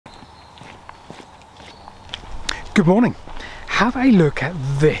Good morning. Have a look at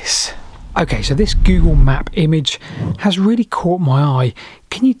this. Okay, so this Google Map image has really caught my eye.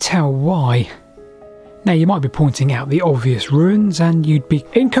 Can you tell why? Now you might be pointing out the obvious ruins and you'd be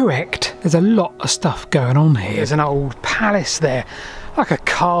incorrect. There's a lot of stuff going on here. There's an old palace there, like a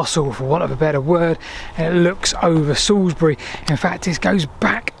castle for want of a better word, and it looks over Salisbury. In fact, it goes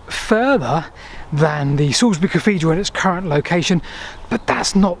back further than the Salisbury Cathedral in its current location, but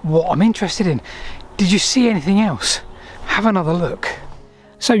that's not what I'm interested in. Did you see anything else? Have another look.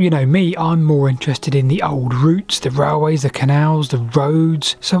 So you know me, I'm more interested in the old routes, the railways, the canals, the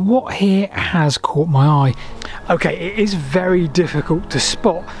roads. So what here has caught my eye? Okay, it is very difficult to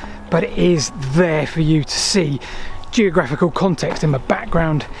spot, but it is there for you to see. Geographical context in my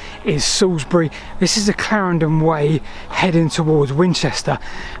background is Salisbury. This is the Clarendon Way heading towards Winchester.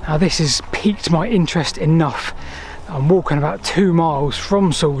 Now this has piqued my interest enough. I'm walking about 2 miles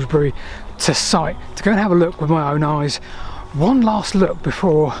from Salisbury to site to go and have a look with my own eyes. One last look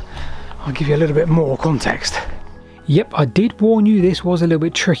before I'll give you a little bit more context. Yep, I did warn you this was a little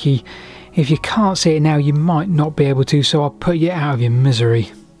bit tricky. If you can't see it now, you might not be able to, so I'll put you out of your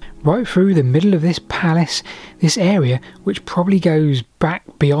misery. Right through the middle of this palace, this area, which probably goes back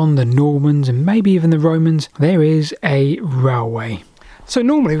beyond the Normans and maybe even the Romans, there is a railway. So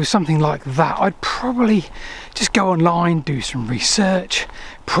normally with something like that, I'd probably just go online, do some research,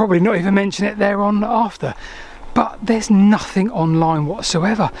 probably not even mention it there on after. But there's nothing online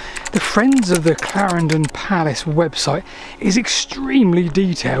whatsoever. The Friends of the Clarendon Palace website is extremely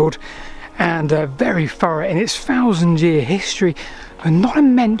detailed and very thorough in its 1000-year history, and not a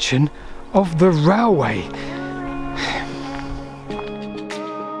mention of the railway.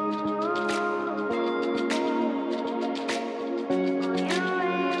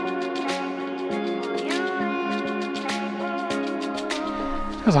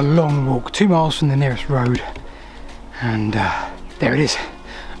 That was a long walk, 2 miles from the nearest road. And there it is.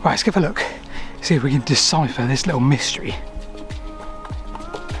 Right, let's give a look, see if we can decipher this little mystery.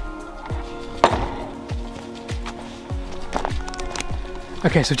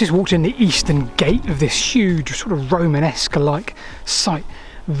 Okay, so I've just walked in the eastern gate of this huge sort of Romanesque-like site.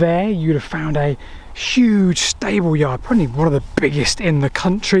 There you'd have found a huge stable yard, probably one of the biggest in the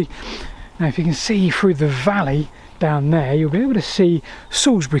country. Now if you can see through the valley down there, you'll be able to see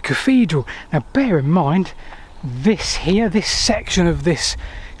Salisbury Cathedral. Now bear in mind, this here, this section of this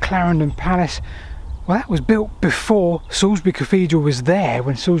Clarendon Palace, well, that was built before Salisbury Cathedral was there,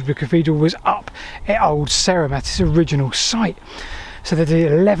 when Salisbury Cathedral was up at Old Sarum, at its original site. So there's the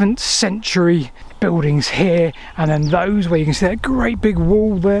 11th century buildings here, and then those where you can see that great big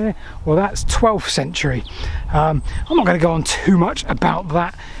wall there, well, that's 12th century. I'm not going to go on too much about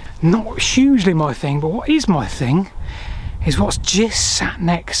that, not hugely my thing, but what is my thing is what's just sat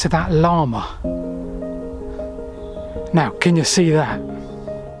next to that llama. Now, can you see that?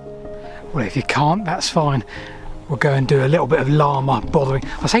 Well, if you can't, that's fine. We'll go and do a little bit of llama bothering.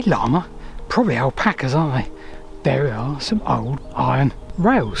 I say llama, probably alpacas, aren't they? There are some old iron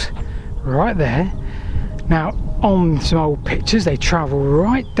rails right there. Now, on some old pictures, they travel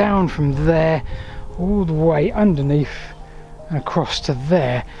right down from there all the way underneath and across to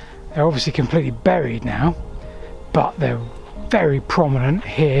there. They're obviously completely buried now, but they're very prominent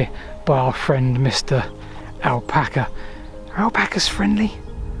here by our friend Mr. Alpaca. Are alpacas friendly?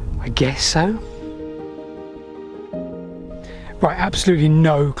 I guess so. Right, absolutely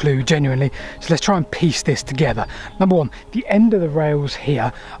no clue, genuinely. So let's try and piece this together. Number one, the end of the rails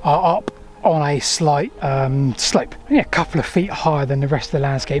here are up on a slight slope, only a couple of feet higher than the rest of the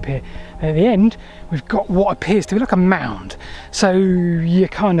landscape here. And at the end, we've got what appears to be like a mound. So you're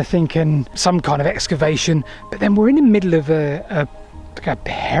kind of thinking some kind of excavation, but then we're in the middle of a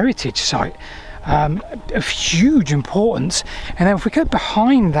heritage site. Of huge importance, and then if we go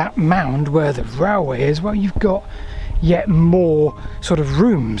behind that mound where the railway is, well, you've got yet more sort of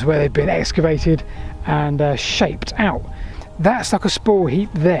rooms where they've been excavated and shaped out. That's like a spore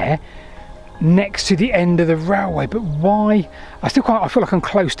heap there next to the end of the railway, but why? I feel like I'm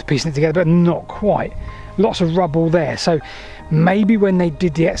close to piecing it together, but not quite. Lots of rubble there, so maybe when they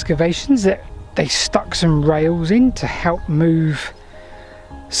did the excavations that they stuck some rails in to help move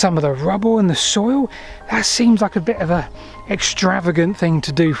some of the rubble and the soil. That seems like a bit of a extravagant thing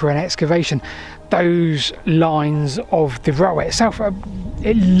to do for an excavation. Those lines of the railway itself are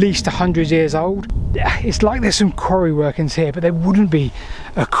at least 100 years old. It's like there's some quarry workings here, but there wouldn't be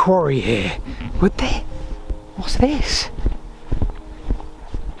a quarry here, would there? What's this?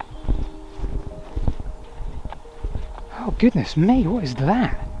 Oh goodness me, what is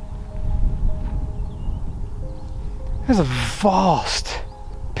that? There's a vast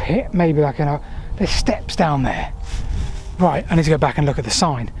pit, maybe like there's steps down there. Right, I need to go back and look at the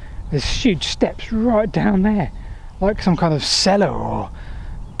sign. There's huge steps right down there, like some kind of cellar or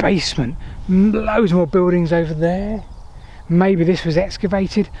basement. Loads more buildings over there. Maybe this was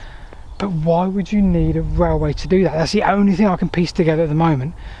excavated, but why would you need a railway to do that? That's the only thing I can piece together at the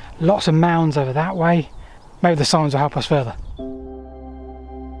moment. Lots of mounds over that way. Maybe the signs will help us further.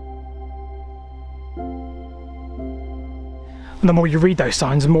 And the more you read those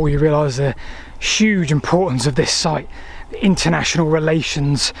signs, the more you realise the huge importance of this site, the international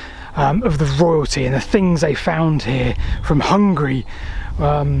relations of the royalty, and the things they found here from Hungary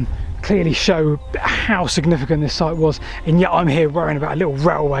clearly show how significant this site was. And yet I'm here worrying about a little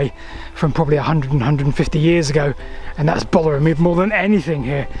railway from probably 100 and 150 years ago, and that's bothering me more than anything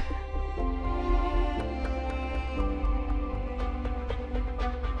here.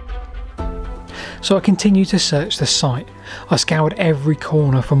 So I continued to search the site. I scoured every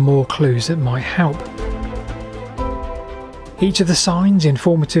corner for more clues that might help. Each of the signs,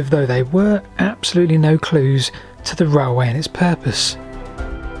 informative though they were, absolutely no clues to the railway and its purpose.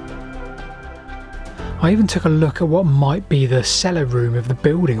 I even took a look at what might be the cellar room of the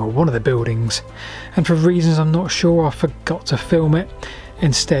building, or one of the buildings, and for reasons I'm not sure I forgot to film it.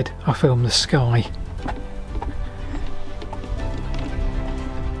 Instead I filmed the sky.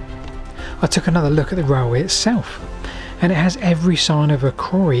 I took another look at the railway itself, and it has every sign of a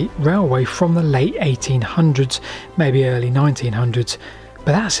quarry railway from the late 1800s, maybe early 1900s,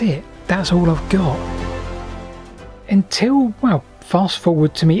 but that's it, that's all I've got. Until, well, fast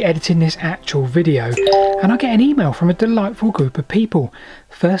forward to me editing this actual video, and I get an email from a delightful group of people.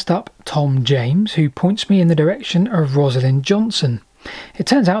 First up, Tom James, who points me in the direction of Rosalind Johnson. It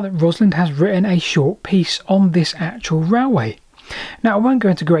turns out that Rosalind has written a short piece on this actual railway. Now, I won't go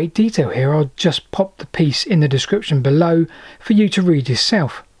into great detail here, I'll just pop the piece in the description below for you to read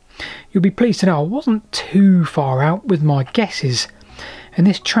yourself. You'll be pleased to know I wasn't too far out with my guesses, and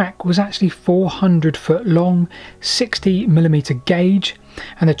this track was actually 400 foot long, 60mm gauge,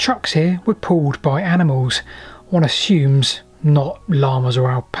 and the trucks here were pulled by animals. One assumes not llamas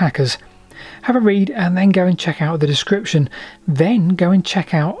or alpacas. Have a read and then go and check out the description. Then go and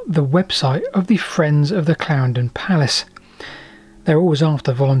check out the website of the Friends of the Clarendon Palace. They're always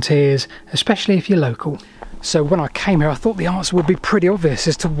after volunteers, especially if you're local. So when I came here I thought the answer would be pretty obvious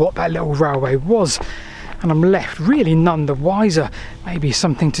as to what that little railway was, and I'm left really none the wiser. Maybe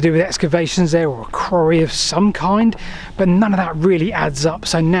something to do with excavations there, or a quarry of some kind, but none of that really adds up.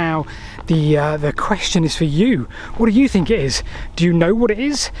 So now the question is for you. What do you think it is? Do you know what it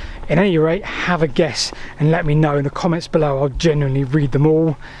is? At any rate, have a guess and let me know in the comments below. I'll genuinely read them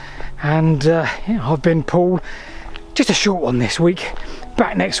all. And yeah, I've been Paul. Just a short one this week.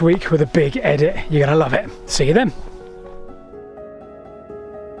 Back next week with a big edit. You're gonna love it. See you then.